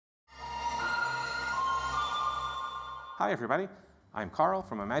Hi everybody, I'm Carl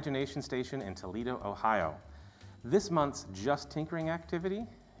from Imagination Station in Toledo, Ohio. This month's Just Tinkering activity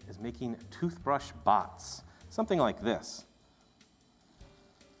is making toothbrush bots, something like this.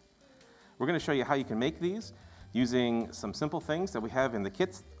 We're going to show you how you can make these using some simple things that we have in the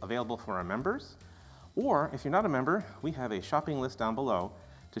kits available for our members. Or if you're not a member, we have a shopping list down below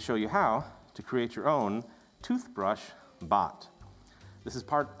to show you how to create your own toothbrush bot. This is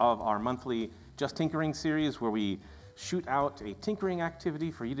part of our monthly Just Tinkering series where we shoot out a tinkering activity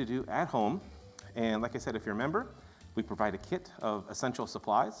for you to do at home. And like I said, if you're a member, we provide a kit of essential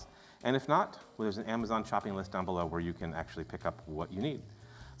supplies. And if not, well, there's an Amazon shopping list down below where you can actually pick up what you need.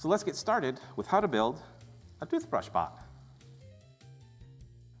 So let's get started with how to build a toothbrush bot.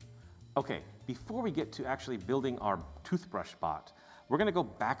 Okay, before we get to actually building our toothbrush bot, we're going to go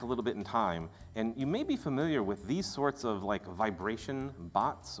back a little bit in time, and you may be familiar with these sorts of like vibration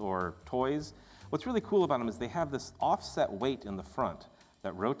bots or toys. What's really cool about them is they have this offset weight in the front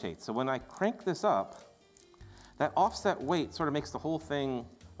that rotates. So when I crank this up, that offset weight sort of makes the whole thing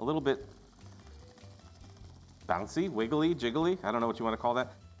a little bit bouncy, wiggly, jiggly, I don't know what you want to call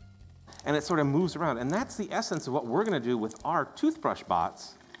that. And it sort of moves around. And that's the essence of what we're going to do with our toothbrush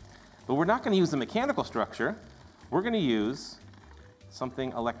bots. But we're not going to use the mechanical structure. We're going to use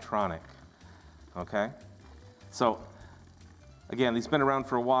something electronic, okay? So again, these have been around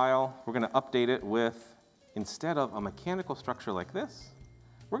for a while. We're going to update it with, instead of a mechanical structure like this,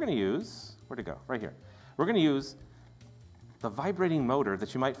 we're going to use, where'd it go? Right here. We're going to use the vibrating motor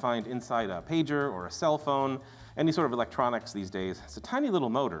that you might find inside a pager or a cell phone, any sort of electronics these days. It's a tiny little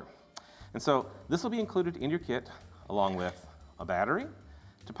motor. And so this will be included in your kit along with a battery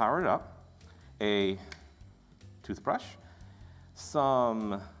to power it up, a toothbrush,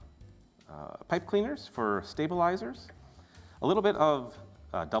 some pipe cleaners for stabilizers, a little bit of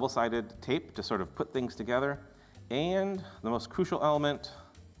double-sided tape to sort of put things together, and the most crucial element,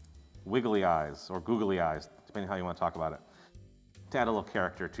 wiggly eyes or googly eyes, depending on how you want to talk about it, to add a little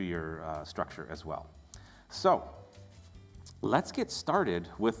character to your structure as well. So let's get started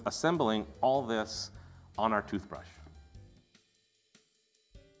with assembling all this on our toothbrush.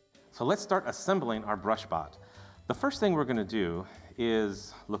 So let's start assembling our brush bot. The first thing we're going to do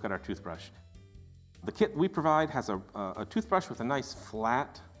is look at our toothbrush. The kit we provide has a toothbrush with a nice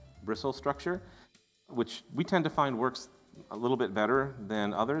flat bristle structure, which we tend to find works a little bit better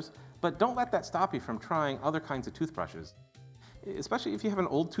than others, but don't let that stop you from trying other kinds of toothbrushes. Especially if you have an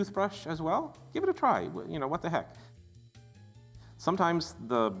old toothbrush as well, give it a try, you know, what the heck. Sometimes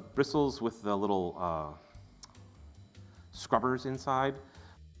the bristles with the little scrubbers inside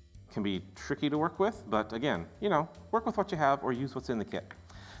can be tricky to work with, but again, you know, work with what you have or use what's in the kit.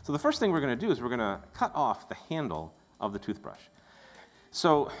 So the first thing we're going to do is we're going to cut off the handle of the toothbrush.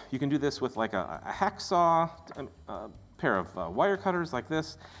 So you can do this with like a hacksaw, a pair of wire cutters like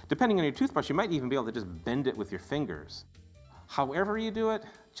this. Depending on your toothbrush, you might even be able to just bend it with your fingers. However you do it,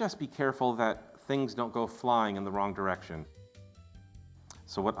 just be careful that things don't go flying in the wrong direction.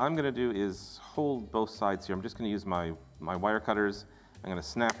 So what I'm going to do is hold both sides here. I'm just going to use my wire cutters. I'm going to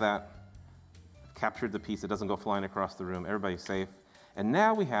snap that. I've captured the piece. It doesn't go flying across the room. Everybody's safe. And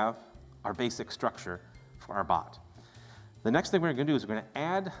now we have our basic structure for our bot. The next thing we're going to do is we're going to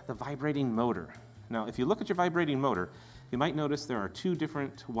add the vibrating motor. Now, if you look at your vibrating motor, you might notice there are two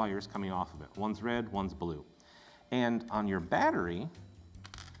different wires coming off of it. One's red, one's blue. And on your battery,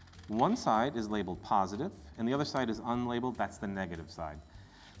 one side is labeled positive, and the other side is unlabeled. That's the negative side.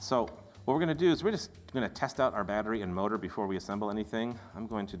 So what we're going to do is we're just going to test out our battery and motor before we assemble anything. I'm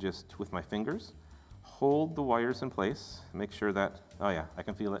going to just, with my fingers, hold the wires in place, make sure that, oh yeah, I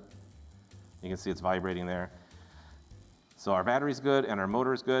can feel it. You can see it's vibrating there. So our battery's good and our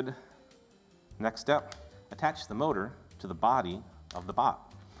motor is good. Next step, attach the motor to the body of the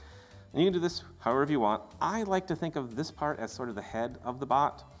bot. And you can do this however you want. I like to think of this part as sort of the head of the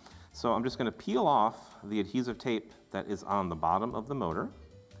bot. So I'm just going to peel off the adhesive tape that is on the bottom of the motor.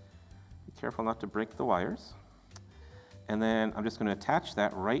 Be careful not to break the wires. And then I'm just going to attach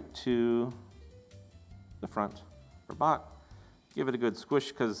that right to the front of our bot. Give it a good squish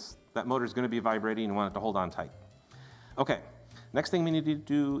because that motor is going to be vibrating and you want it to hold on tight. Okay, next thing we need to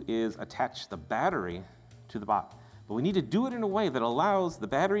do is attach the battery to the bot. But we need to do it in a way that allows the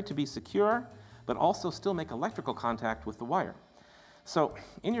battery to be secure, but also still make electrical contact with the wire. So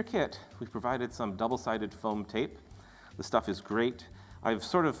in your kit, we've provided some double-sided foam tape. The stuff is great. I've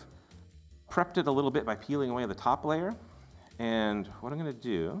sort of prepped it a little bit by peeling away the top layer. And what I'm going to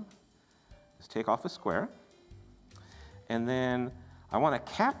do is take off a square. And then I want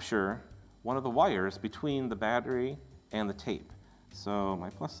to capture one of the wires between the battery and the tape. So my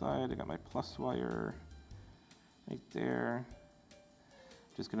plus side, I got my plus wire right there.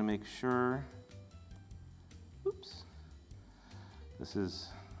 Just gonna make sure, oops, this is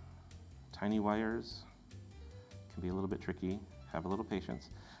tiny wires, can be a little bit tricky, have a little patience.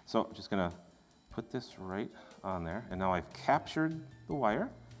 So I'm just gonna put this right on there, and now I've captured the wire.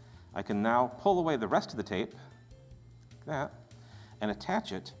 I can now pull away the rest of the tape, like that, and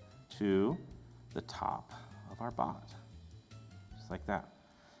attach it to the top of our bot, just like that.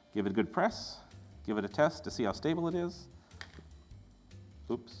 Give it a good press, give it a test to see how stable it is.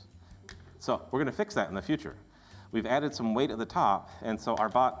 Oops. So we're gonna fix that in the future. We've added some weight at the top, and so our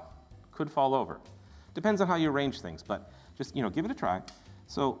bot could fall over. Depends on how you arrange things, but just give it a try.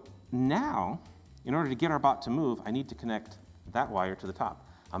 So now, in order to get our bot to move, I need to connect that wire to the top.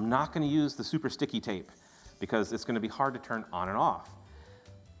 I'm not gonna use the super sticky tape because it's gonna be hard to turn on and off.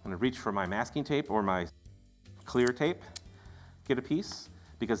 I'm gonna reach for my masking tape or my clear tape, get a piece,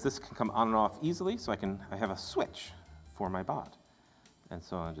 because this can come on and off easily, so I have a switch for my bot. And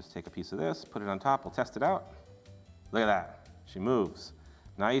so I'll just take a piece of this, put it on top, we'll test it out. Look at that, she moves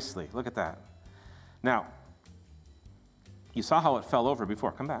nicely, look at that. Now, you saw how it fell over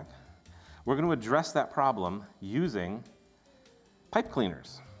before, come back. We're gonna address that problem using pipe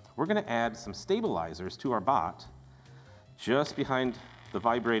cleaners. We're gonna add some stabilizers to our bot just behind the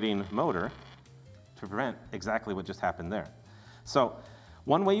vibrating motor to prevent exactly what just happened there. So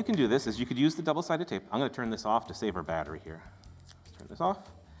one way you can do this is you could use the double-sided tape. I'm gonna turn this off to save our battery here. Let's turn this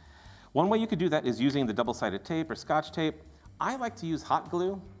off. One way you could do that is using the double-sided tape or Scotch tape. I like to use hot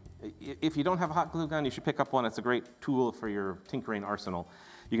glue. If you don't have a hot glue gun, you should pick up one. It's a great tool for your tinkering arsenal.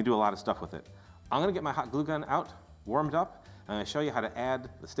 You can do a lot of stuff with it. I'm gonna get my hot glue gun out, warmed up, and I'm gonna show you how to add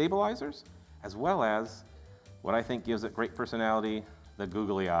the stabilizers, as well as what I think gives it great personality, the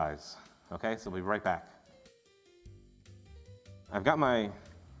googly eyes. Okay, so we'll be right back. I've got my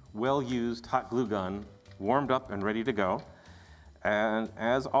well-used hot glue gun warmed up and ready to go. And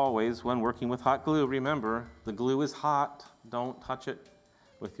as always, when working with hot glue, remember, the glue is hot. Don't touch it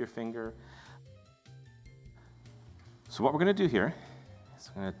with your finger. So what we're gonna do here is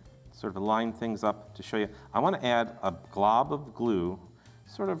I'm gonna sort of line things up to show you. I wanna add a glob of glue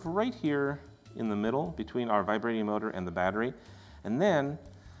sort of right here in the middle between our vibrating motor and the battery. And then,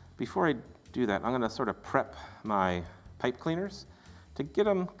 before I do that, I'm gonna sort of prep my pipe cleaners to get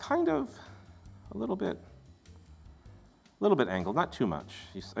them kind of a little bit angled, not too much.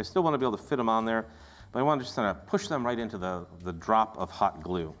 I still want to be able to fit them on there, but I want to just kind of push them right into the drop of hot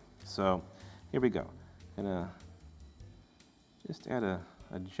glue. So here we go. Gonna just add a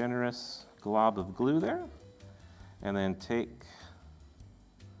generous glob of glue there, and then take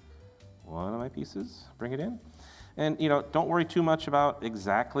one of my pieces, bring it in. And don't worry too much about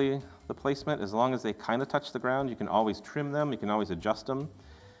exactly the placement. As long as they kind of touch the ground, you can always trim them, you can always adjust them.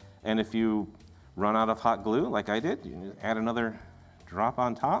 And if you run out of hot glue, like I did, you can add another drop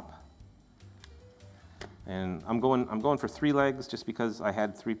on top. And I'm going for 3 legs just because I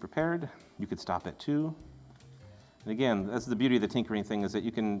had 3 prepared. You could stop at 2. And again, that's the beauty of the tinkering thing, is that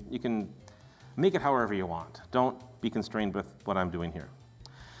you can make it however you want. Don't be constrained with what I'm doing here.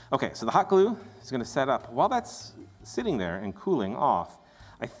 Okay, so the hot glue is gonna set up. While that's sitting there and cooling off,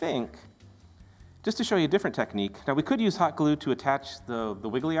 I think, just to show you a different technique, now we could use hot glue to attach the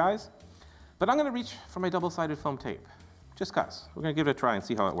wiggly eyes, but I'm gonna reach for my double-sided foam tape, just cause. We're gonna give it a try and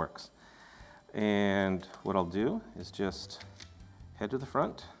see how it works. And what I'll do is just head to the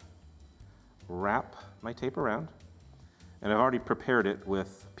front, wrap my tape around, and I've already prepared it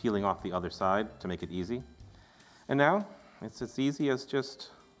with peeling off the other side to make it easy. And now, it's as easy as just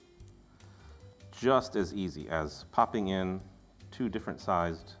as easy as popping in 2 different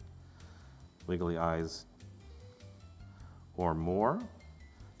sized wiggly eyes or more,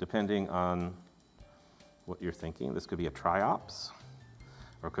 depending on what you're thinking. This could be a triops,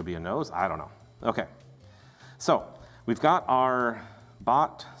 or it could be a nose, I don't know. Okay, so we've got our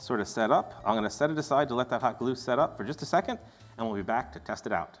bot sort of set up. I'm gonna set it aside to let that hot glue set up for just a second, and we'll be back to test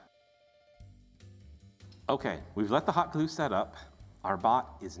it out. Okay, we've let the hot glue set up. Our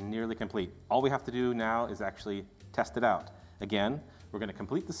bot is nearly complete. All we have to do now is actually test it out. Again, we're gonna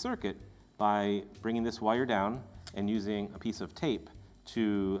complete the circuit by bringing this wire down and using a piece of tape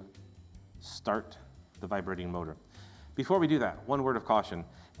to start the vibrating motor. Before we do that, one word of caution.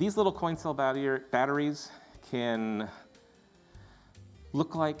 These little coin cell batteries can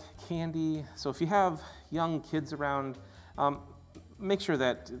look like candy. So if you have young kids around, make sure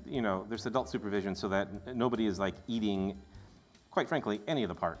that there's adult supervision so that nobody is like eating, quite frankly, any of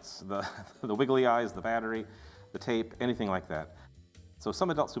the parts, the wiggly eyes, the battery, the tape, anything like that. So some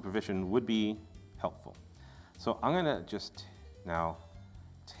adult supervision would be helpful. So I'm gonna just now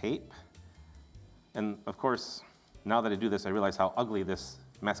tape, and of course, now that I do this, I realize how ugly this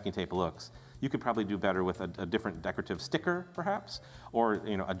masking tape looks. You could probably do better with a different decorative sticker, perhaps, or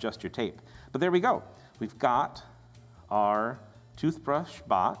adjust your tape. But there we go. We've got our toothbrush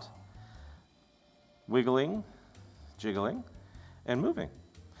bot wiggling, jiggling, and moving.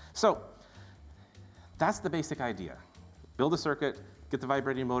 So that's the basic idea. Build a circuit, get the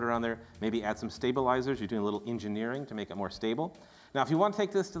vibrating motor on there, maybe add some stabilizers. You're doing a little engineering to make it more stable. Now, if you want to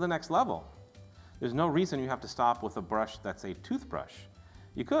take this to the next level, there's no reason you have to stop with a brush that's a toothbrush.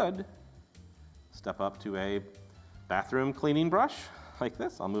 You could step up to a bathroom cleaning brush like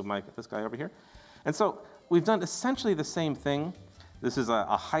this. I'll move this guy over here. And so we've done essentially the same thing. This is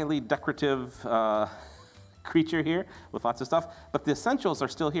a highly decorative creature here with lots of stuff, but the essentials are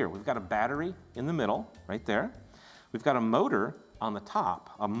still here. We've got a battery in the middle, right there. We've got a motor on the top,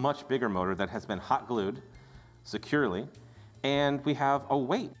 a much bigger motor that has been hot glued securely, and we have a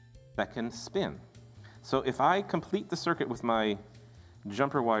weight that can spin. So if I complete the circuit with my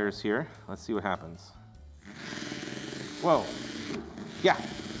jumper wires here, let's see what happens. Whoa, yeah.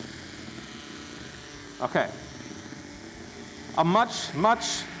 Okay. A much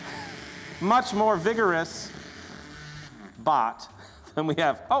more vigorous bot than we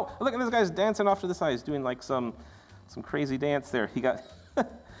have. Oh, look at this guy's dancing off to the side. He's doing like some crazy dance there. He got,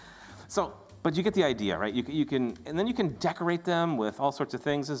 but you get the idea, right? You can, and then you can decorate them with all sorts of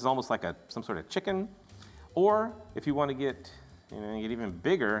things. This is almost like some sort of chicken. Or if you want to get even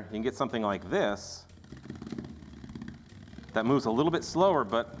bigger, you can get something like this that moves a little bit slower,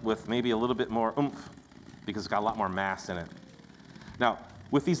 but with maybe a little bit more oomph because it's got a lot more mass in it. Now,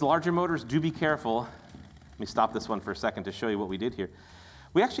 with these larger motors, do be careful. Let me stop this one for a second to show you what we did here.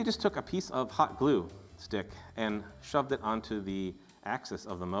 We actually just took a piece of hot glue stick and shoved it onto the axis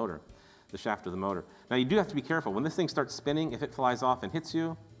of the motor, the shaft of the motor. Now, you do have to be careful. When this thing starts spinning, if it flies off and hits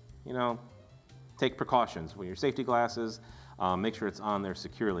you, take precautions. Wear your safety glasses. Make sure it's on there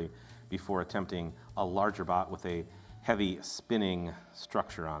securely before attempting a larger bot with a heavy spinning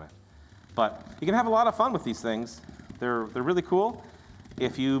structure on it. But you can have a lot of fun with these things. They're really cool.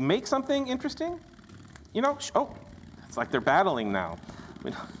 If you make something interesting, oh, it's like they're battling now.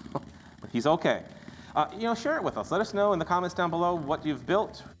 He's okay. Share it with us. Let us know in the comments down below what you've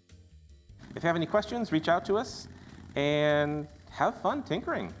built. If you have any questions, reach out to us and have fun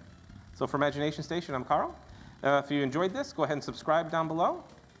tinkering. So for Imagination Station, I'm Carl. If you enjoyed this, go ahead and subscribe down below,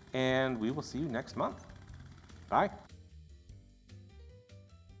 and we will see you next month. Bye.